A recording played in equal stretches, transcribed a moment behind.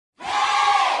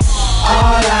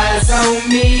on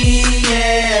me,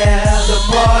 yeah. The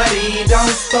party don't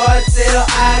start till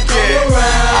I come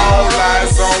around. All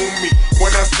eyes on me.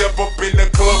 When I step up in the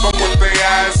club, I'm what they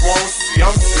eyes won't see.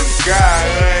 I'm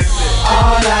T.Guy.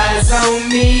 All eyes on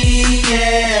me,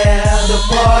 yeah. The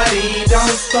party don't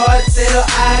start till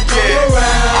I come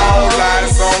around. All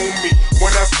eyes on me.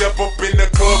 When I step up in the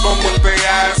club, I'm what they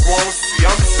eyes won't see.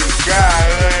 I'm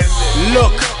T.Guy.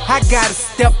 Look, I gotta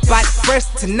step out fresh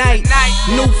tonight.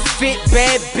 New fit,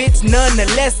 bad bitch,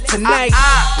 nonetheless tonight.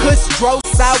 Push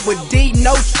strokes out with D,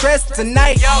 no stress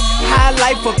tonight. High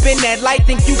life up in that light,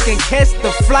 think you can catch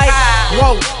the flight.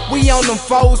 Whoa, we on them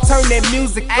foes, turn that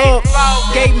music up.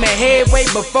 Gave me head way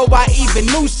before I even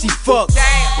knew she fucked.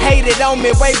 Hated on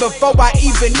me way before I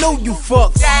even knew you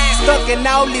fucked. Stuck in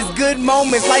all these good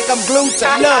moments like I'm glued to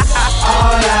luck.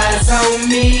 All eyes on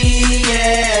me,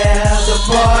 yeah. The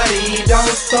party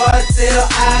don't start till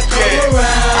I come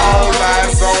around. All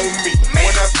eyes on me.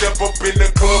 When I step up in the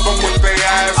club, I'm what they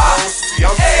eyes won't see.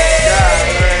 I'm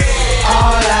T.Guy.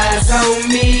 All eyes on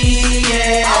me,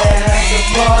 yeah. The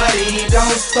party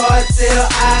don't start till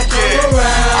I come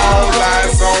around. All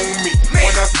eyes on me.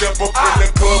 When I step up in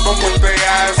the club, I'm what they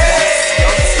eyes won't see.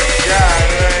 I'm T.Guy.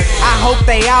 I hope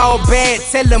they all bad,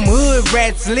 tell them hood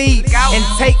rats leave. And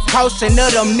take caution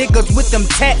of them niggas with them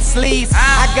tat sleeves.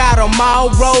 I got them all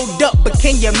rolled up, but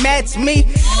can you match me?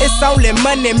 It's only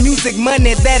money, music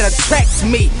money that attracts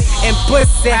me. And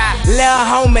pussy, little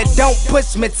homie, don't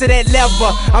push me to that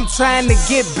level. I'm trying to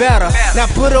get better. Now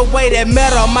put away that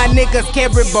metal, my niggas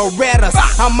carry Berettas.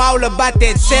 I'm all about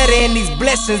that cheddar and these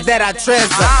blessings that I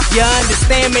treasure. You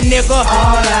understand me, nigga?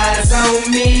 All eyes on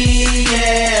me,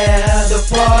 yeah. The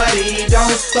party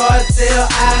don't start till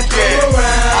I come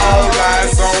around. All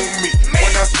eyes on me.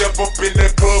 When I step up in the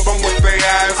club, I'm what they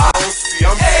eyes won't see.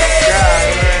 I'm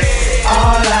T.Guy.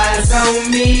 All eyes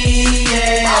on me,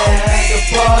 yeah. The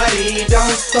party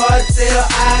don't start till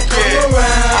I come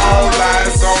around. All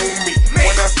eyes on me.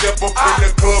 When I step up in the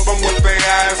club, I'm what they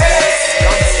eyes won't see.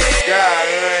 I'm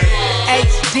T.Guy.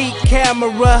 HD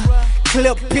camera,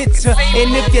 clip picture.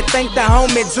 And if you think the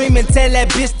homie dreaming, tell that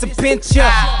bitch to pinch ya.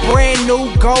 Brand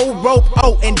new gold rope,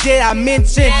 oh, and did I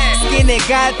mention skinny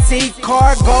got T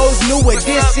cargoes, new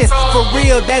additions. For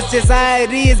real, that's just how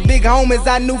it is. Big homies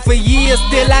I knew for years,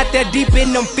 still out there deep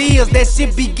in them fields. That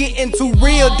shit be getting too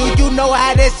real. Do you know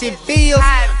how that shit feels?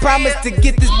 Promise to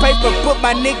get this paper, put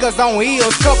my niggas on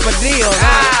heels, couple deals.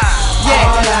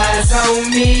 All eyes on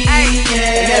me,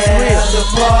 yeah. That's real. The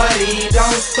party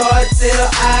don't start till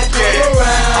I come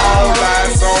around. All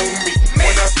eyes on me.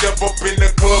 When I step up in the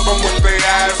club, I'm what they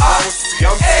eyes won't see.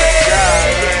 I'm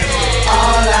T.Guy.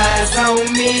 All eyes on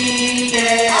me,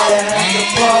 yeah. The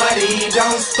party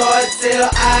don't start till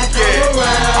I come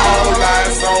around. All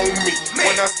eyes on me.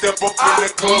 When I step up in the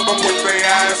club, I'm what they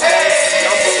eyes won't see.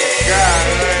 I'm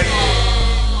T.Guy.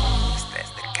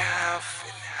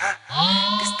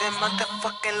 This that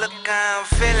motherfucking look I'm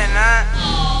feeling, huh?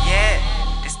 Yeah,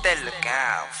 this that look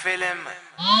I'm feeling, man.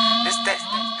 This that,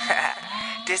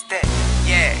 this that,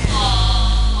 yeah.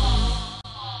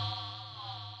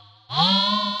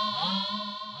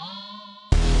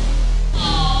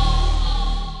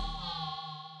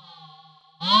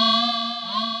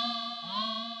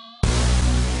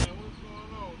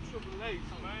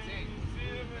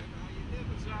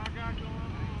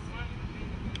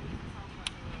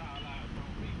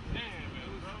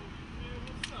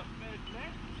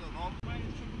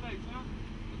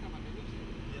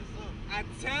 I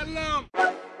tell them.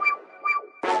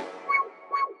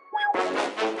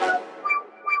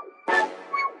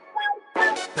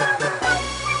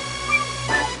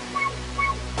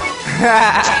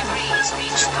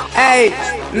 Hey,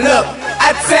 look,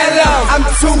 I tell them I'm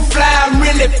too fly, I'm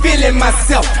really feeling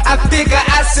myself. I figure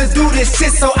I should do this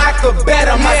shit so I could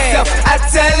better myself. I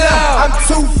tell them I'm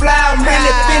too fly, I'm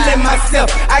really feeling myself.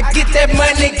 I get that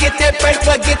money, get that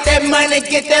paper, get that money,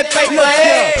 get that paper.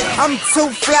 Hey, I'm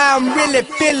too fly, I'm really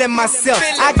feeling myself.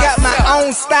 I got my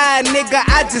own style, nigga,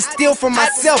 I just steal from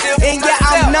myself. And yeah,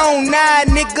 I'm known now,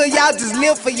 nigga, y'all just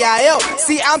live for y'all else.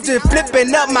 See, I'm just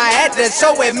flipping up my hat to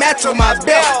show it match on my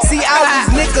belt. See, all these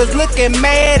niggas looking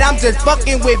mad, I'm just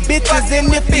fucking with bitches.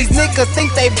 And if these niggas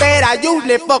think they bad, I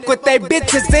usually fuck with they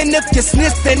bitches. And if you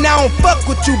snitch, then I don't fuck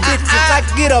with you bitches. I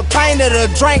get a pint of the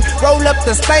drink, roll up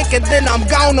the stank, and then I'm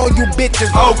gone on you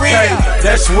bitches. Okay,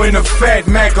 that's when the Fat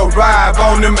Mac arrive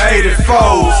on them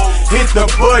 84s. Hit the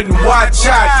button, watch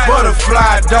out,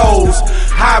 butterfly doors.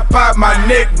 Hop out my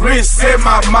neck, wrist, and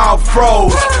my mouth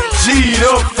froze. G'd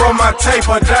up from my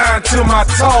taper down to my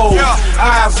toes.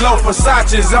 Eyes low,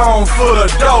 Versace's on full of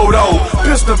dodo.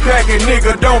 Pistol packing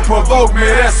nigga, don't provoke me,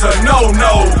 that's a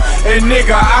no-no. And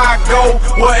nigga, I go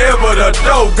wherever the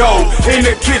dough go. In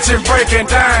the kitchen breaking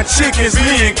down chickens,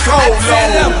 me and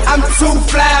Colo. I'm too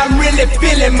fly, I'm really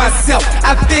feeling myself.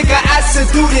 I figure I should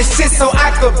do this shit so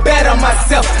I could better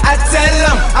myself. I tell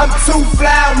them I'm too fly,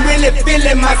 I'm really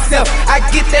feeling myself. I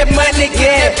get that money,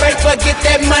 get that paper, get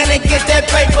that money, get that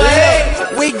paper.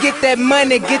 Hey, we get that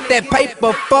money, get that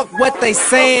paper, fuck what they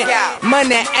saying.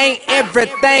 Money ain't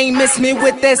everything, miss me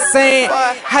with that saying.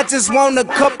 I just want a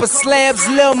couple slabs,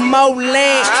 little more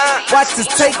land. Watch us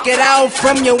take it out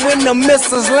from you when the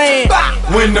missiles land.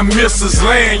 When the missiles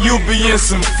land, you be in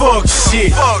some fuck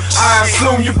shit. I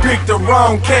assume you picked the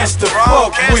wrong cash to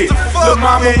fuck with. Lil'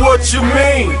 mama, what you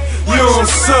mean? You don't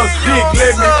suck dick,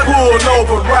 let me pull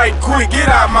over right quick, get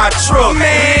out my truck.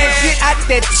 Man, get out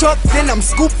that truck, then I'm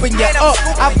scooping you up.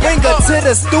 I bring her to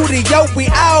the studio, we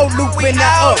all looping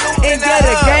her up. And yeah,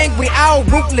 the gang, we all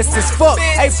ruthless as fuck.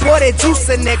 Hey, pour that juice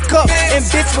in that cup. And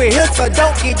bitch, we here, so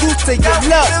don't get used to your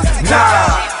luck.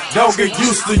 Nah, don't get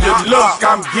used to your luck,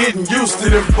 I'm getting used to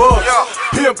them bucks.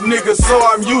 Pimp nigga, so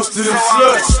I'm used to them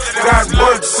sluts. Got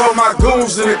work, so my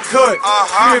goons in the cut.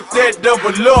 Flip that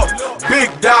double up, big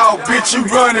dog, bitch, you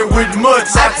running with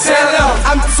mutts. I tell them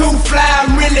I'm too fly,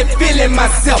 I'm really feeling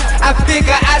myself. I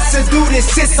figure I should do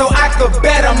this shit so I could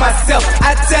better myself.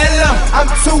 I tell them I'm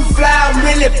too fly, I'm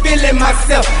really feeling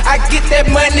myself. I get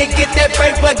that money, get that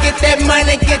paper, get that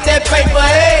money, get that paper.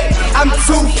 Hey, I'm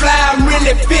too fly, I'm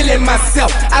really feeling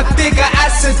myself. I figure I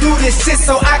should do this shit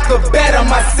so I could better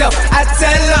myself. I tell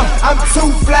them I'm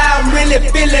too fly, I'm really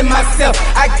feeling myself.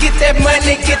 I get that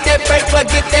money, get that paper,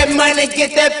 get that money,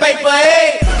 get that paper.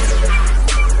 Hey.